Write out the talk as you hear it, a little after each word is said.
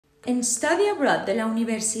En Study Abroad de la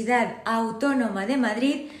Universidad Autónoma de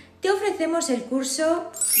Madrid te ofrecemos el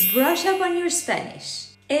curso Brush Up on Your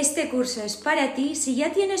Spanish. Este curso es para ti si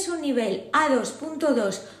ya tienes un nivel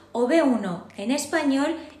A2.2 o B1 en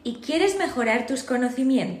español y quieres mejorar tus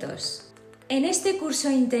conocimientos. En este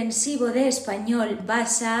curso intensivo de español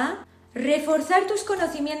vas a reforzar tus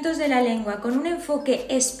conocimientos de la lengua con un enfoque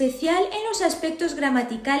especial en los aspectos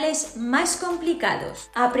gramaticales más complicados,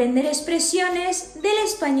 aprender expresiones del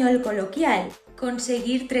español coloquial,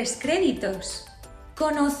 conseguir 3 créditos,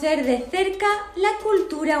 conocer de cerca la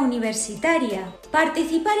cultura universitaria,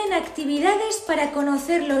 participar en actividades para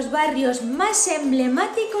conocer los barrios más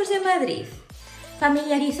emblemáticos de Madrid,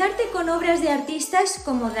 familiarizarte con obras de artistas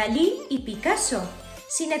como Dalí y Picasso.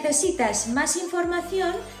 Si necesitas más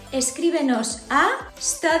información, escríbenos a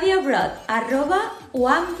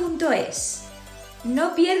studyabroad@uam.es.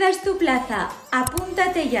 No pierdas tu plaza,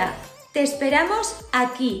 apúntate ya. Te esperamos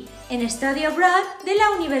aquí, en Study Abroad de la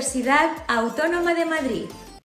Universidad Autónoma de Madrid.